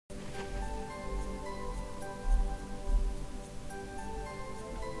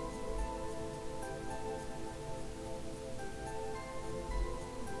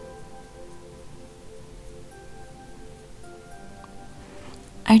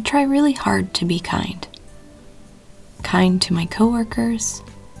I try really hard to be kind. Kind to my coworkers,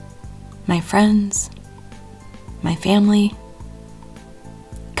 my friends, my family.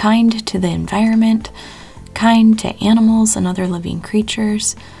 Kind to the environment, kind to animals and other living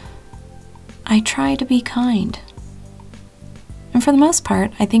creatures. I try to be kind. And for the most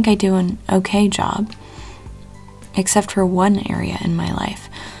part, I think I do an okay job, except for one area in my life.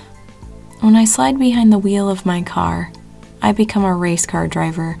 When I slide behind the wheel of my car, I become a race car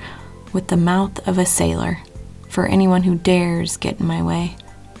driver with the mouth of a sailor for anyone who dares get in my way.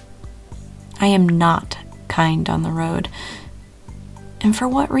 I am not kind on the road. And for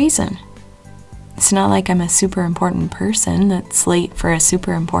what reason? It's not like I'm a super important person that's late for a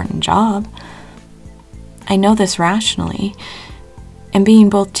super important job. I know this rationally, and being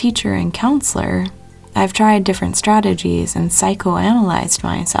both teacher and counselor, I've tried different strategies and psychoanalyzed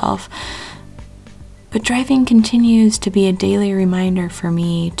myself. But driving continues to be a daily reminder for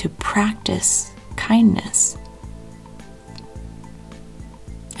me to practice kindness.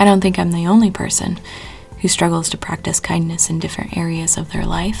 I don't think I'm the only person who struggles to practice kindness in different areas of their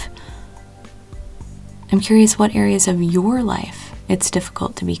life. I'm curious what areas of your life it's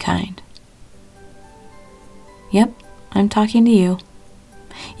difficult to be kind. Yep, I'm talking to you.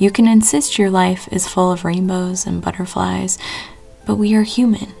 You can insist your life is full of rainbows and butterflies, but we are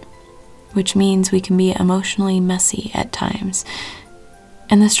human, which means we can be emotionally messy at times,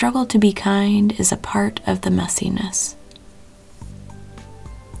 and the struggle to be kind is a part of the messiness.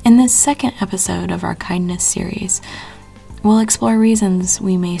 In this second episode of our kindness series, we'll explore reasons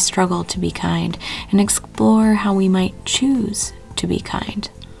we may struggle to be kind and explore how we might choose to be kind.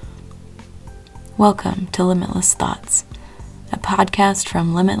 Welcome to Limitless Thoughts, a podcast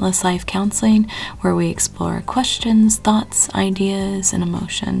from Limitless Life Counseling where we explore questions, thoughts, ideas, and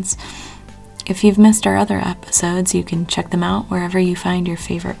emotions. If you've missed our other episodes, you can check them out wherever you find your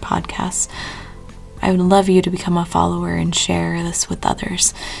favorite podcasts. I would love you to become a follower and share this with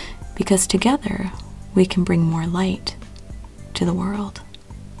others, because together we can bring more light to the world.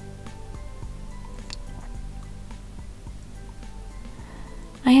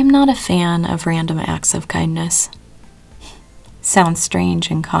 I am not a fan of random acts of kindness. Sounds strange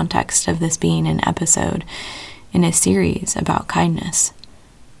in context of this being an episode in a series about kindness.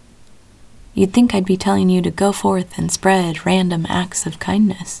 You'd think I'd be telling you to go forth and spread random acts of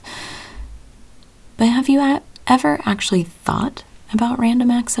kindness. But have you ever actually thought about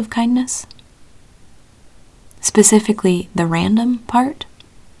random acts of kindness? Specifically, the random part?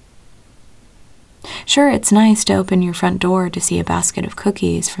 Sure, it's nice to open your front door to see a basket of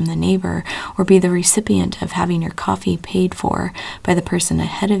cookies from the neighbor or be the recipient of having your coffee paid for by the person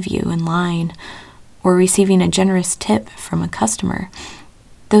ahead of you in line or receiving a generous tip from a customer.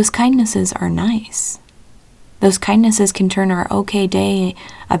 Those kindnesses are nice. Those kindnesses can turn our okay day,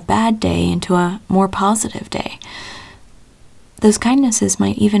 a bad day, into a more positive day. Those kindnesses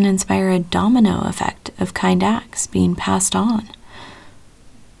might even inspire a domino effect of kind acts being passed on.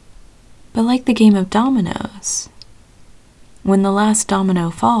 But like the game of dominoes, when the last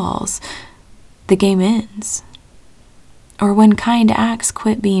domino falls, the game ends. Or when kind acts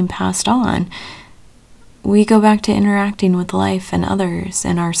quit being passed on, we go back to interacting with life and others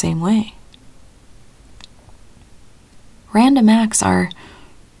in our same way. Random acts are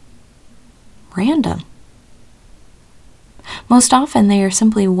random. Most often they are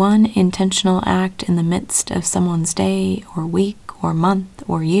simply one intentional act in the midst of someone's day or week or month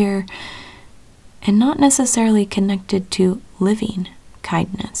or year, and not necessarily connected to living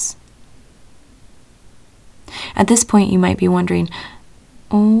kindness. At this point you might be wondering,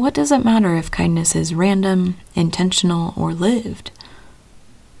 what does it matter if kindness is random, intentional, or lived?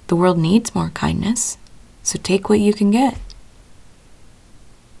 The world needs more kindness, so take what you can get.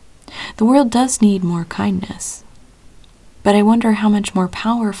 The world does need more kindness, but I wonder how much more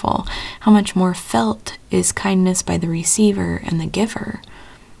powerful, how much more felt is kindness by the receiver and the giver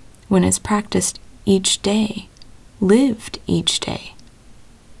when it's practiced each day, lived each day.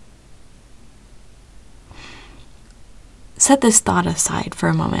 Set this thought aside for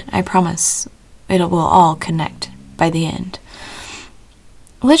a moment. I promise it will all connect by the end.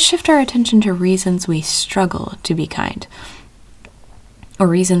 Let's shift our attention to reasons we struggle to be kind, or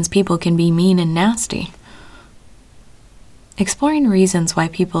reasons people can be mean and nasty. Exploring reasons why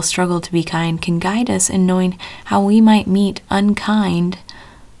people struggle to be kind can guide us in knowing how we might meet unkind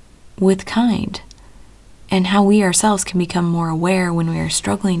with kind, and how we ourselves can become more aware when we are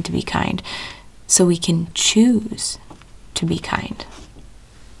struggling to be kind, so we can choose to be kind.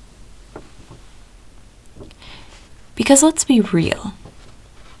 Because let's be real.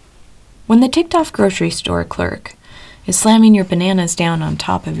 When the ticked-off grocery store clerk is slamming your bananas down on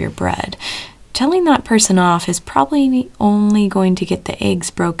top of your bread. Telling that person off is probably only going to get the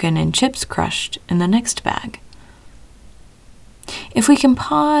eggs broken and chips crushed in the next bag. If we can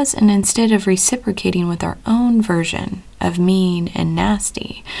pause and instead of reciprocating with our own version of mean and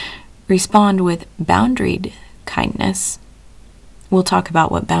nasty, respond with boundaried kindness, we'll talk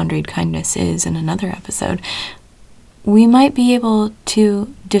about what boundaried kindness is in another episode, we might be able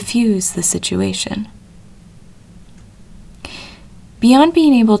to diffuse the situation. Beyond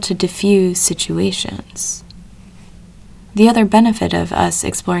being able to diffuse situations, the other benefit of us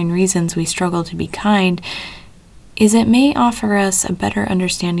exploring reasons we struggle to be kind is it may offer us a better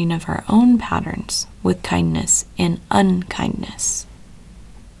understanding of our own patterns with kindness and unkindness.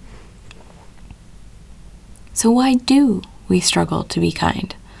 So why do we struggle to be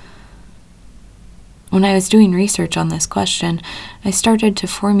kind? When I was doing research on this question, I started to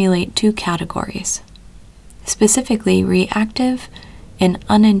formulate 2 categories, specifically reactive and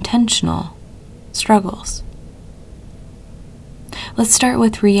unintentional struggles. Let's start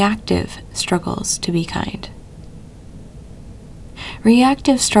with reactive struggles to be kind.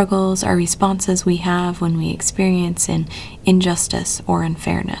 Reactive struggles are responses we have when we experience an injustice or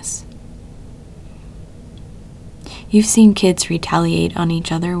unfairness. You've seen kids retaliate on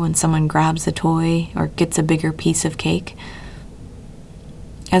each other when someone grabs a toy or gets a bigger piece of cake.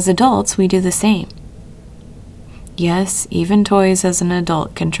 As adults, we do the same. Yes, even toys as an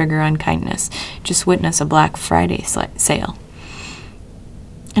adult can trigger unkindness. Just witness a Black Friday sale.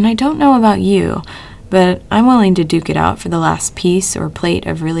 And I don't know about you, but I'm willing to duke it out for the last piece or plate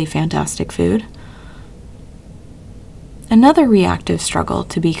of really fantastic food. Another reactive struggle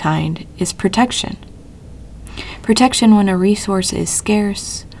to be kind is protection. Protection when a resource is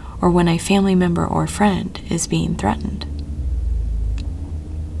scarce or when a family member or friend is being threatened.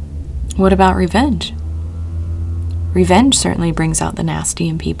 What about revenge? Revenge certainly brings out the nasty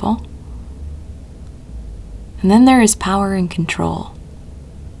in people. And then there is power and control,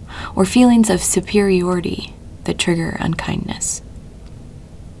 or feelings of superiority that trigger unkindness.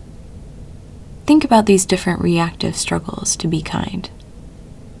 Think about these different reactive struggles to be kind.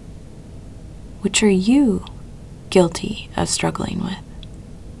 Which are you guilty of struggling with?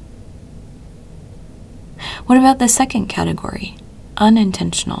 What about the second category,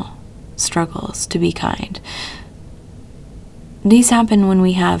 unintentional struggles to be kind? These happen when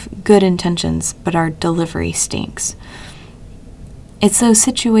we have good intentions, but our delivery stinks. It's those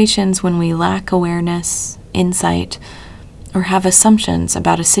situations when we lack awareness, insight, or have assumptions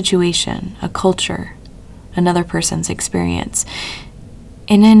about a situation, a culture, another person's experience.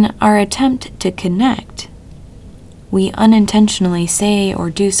 And in our attempt to connect, we unintentionally say or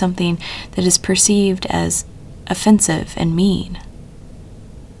do something that is perceived as offensive and mean.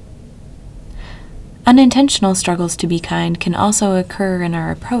 Unintentional struggles to be kind can also occur in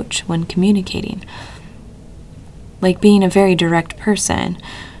our approach when communicating, like being a very direct person,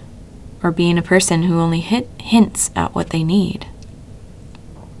 or being a person who only hints at what they need.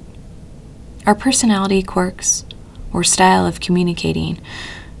 Our personality quirks, or style of communicating,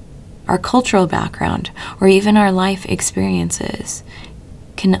 our cultural background, or even our life experiences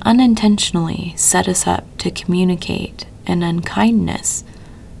can unintentionally set us up to communicate an unkindness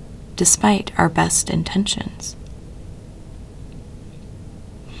despite our best intentions.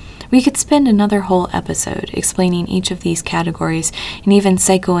 We could spend another whole episode explaining each of these categories and even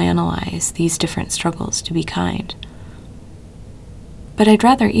psychoanalyze these different struggles to be kind. But I'd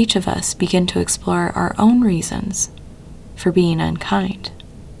rather each of us begin to explore our own reasons for being unkind.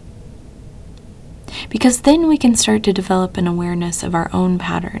 Because then we can start to develop an awareness of our own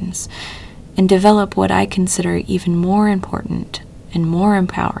patterns and develop what I consider even more important and more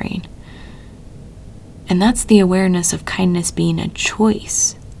empowering. And that's the awareness of kindness being a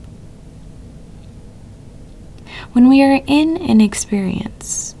choice. When we are in an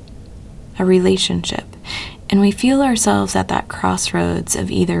experience, a relationship, and we feel ourselves at that crossroads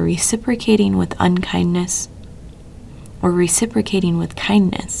of either reciprocating with unkindness or reciprocating with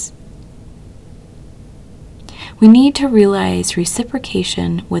kindness, we need to realize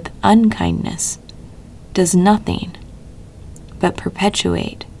reciprocation with unkindness does nothing but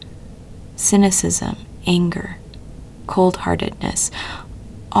perpetuate cynicism, anger, cold-heartedness,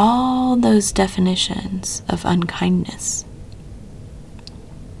 all those definitions of unkindness.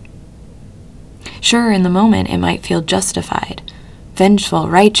 Sure, in the moment it might feel justified, vengeful,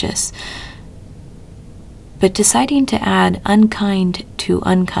 righteous, but deciding to add unkind to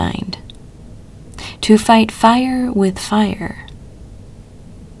unkind, to fight fire with fire,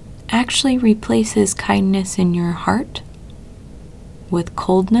 actually replaces kindness in your heart with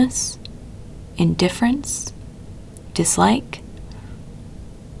coldness, indifference, dislike.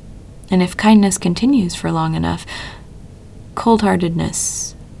 And if kindness continues for long enough,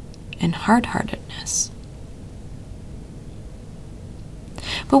 cold-heartedness and hard-heartedness.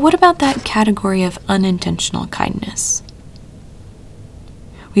 But what about that category of unintentional kindness?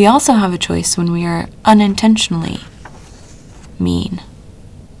 We also have a choice when we are unintentionally mean.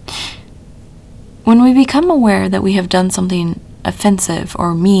 When we become aware that we have done something offensive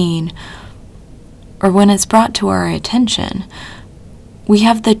or mean, or when it's brought to our attention, we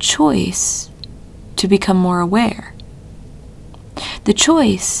have the choice to become more aware. The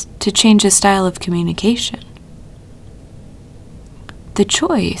choice to change a style of communication. The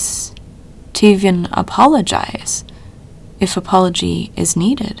choice to even apologize if apology is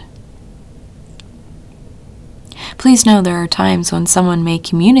needed. Please know there are times when someone may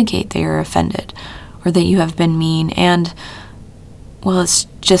communicate they are offended or that you have been mean and, well, it's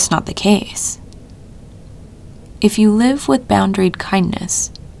just not the case. If you live with boundaried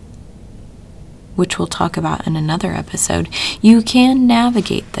kindness, which we'll talk about in another episode, you can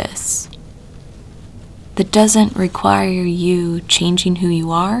navigate this. That doesn't require you changing who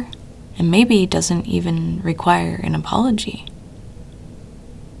you are, and maybe doesn't even require an apology.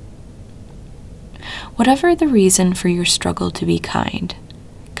 Whatever the reason for your struggle to be kind,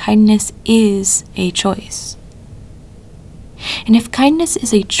 kindness is a choice. And if kindness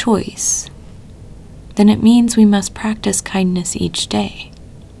is a choice, then it means we must practice kindness each day.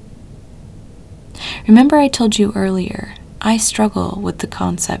 Remember I told you earlier, I struggle with the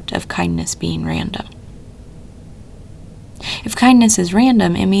concept of kindness being random. If kindness is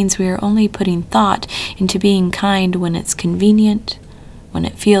random, it means we are only putting thought into being kind when it's convenient, when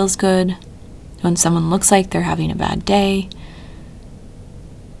it feels good, when someone looks like they're having a bad day.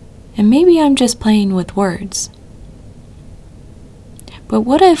 And maybe I'm just playing with words. But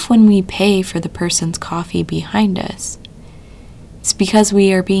what if when we pay for the person's coffee behind us, it's because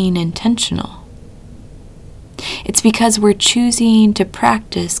we are being intentional? It's because we're choosing to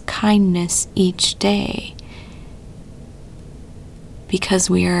practice kindness each day. Because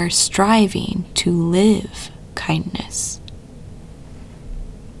we are striving to live kindness.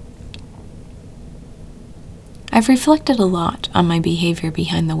 I've reflected a lot on my behavior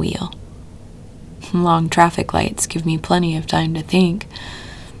behind the wheel. Long traffic lights give me plenty of time to think.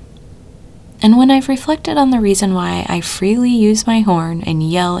 And when I've reflected on the reason why I freely use my horn and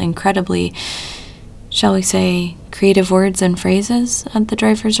yell incredibly, shall we say, creative words and phrases at the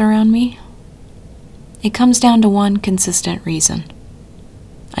drivers around me, it comes down to one consistent reason: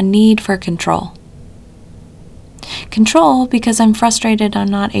 a need for control. Control because I'm frustrated I'm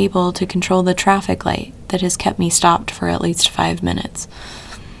not able to control the traffic light that has kept me stopped for at least 5 minutes.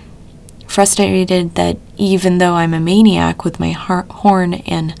 Frustrated that even though I'm a maniac with my horn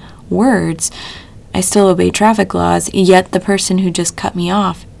and words, I still obey traffic laws, yet the person who just cut me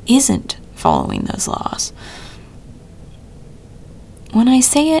off isn't following those laws. When I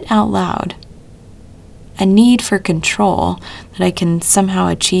say it out loud, a need for control that I can somehow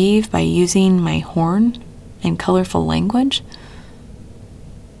achieve by using my horn and colorful language,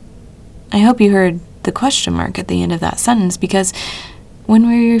 I hope you heard the question mark at the end of that sentence, because when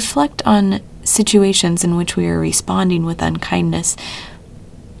we reflect on situations in which we are responding with unkindness,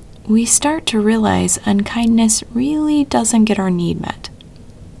 we start to realize unkindness really doesn't get our need met,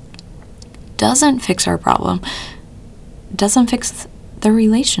 doesn't fix our problem, doesn't fix the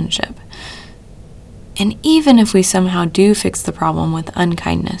relationship. And even if we somehow do fix the problem with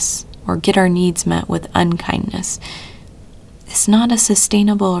unkindness or get our needs met with unkindness, it's not a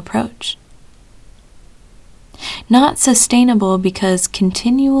sustainable approach. Not sustainable because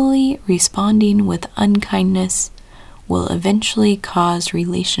continually responding with unkindness will eventually cause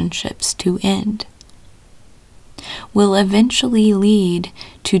relationships to end, will eventually lead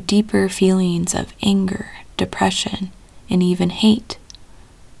to deeper feelings of anger, depression, and even hate,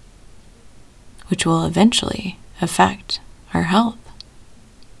 which will eventually affect our health.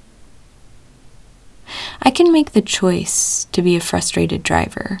 I can make the choice to be a frustrated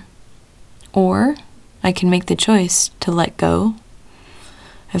driver, or I can make the choice to let go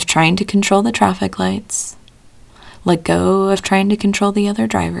of trying to control the traffic lights, let go of trying to control the other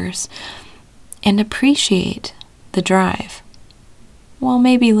drivers, and appreciate the drive while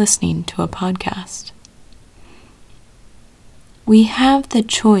maybe listening to a podcast. We have the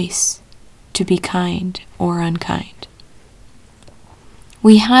choice to be kind or unkind.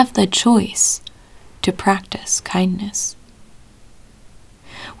 We have the choice to practice kindness.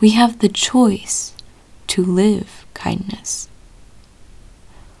 We have the choice to live kindness.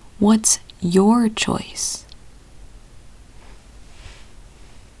 What's your choice?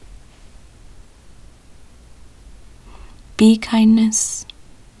 be kindness,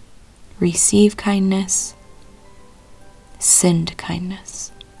 receive kindness, send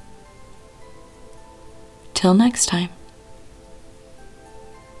kindness. Till next time,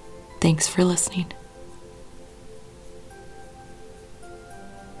 thanks for listening.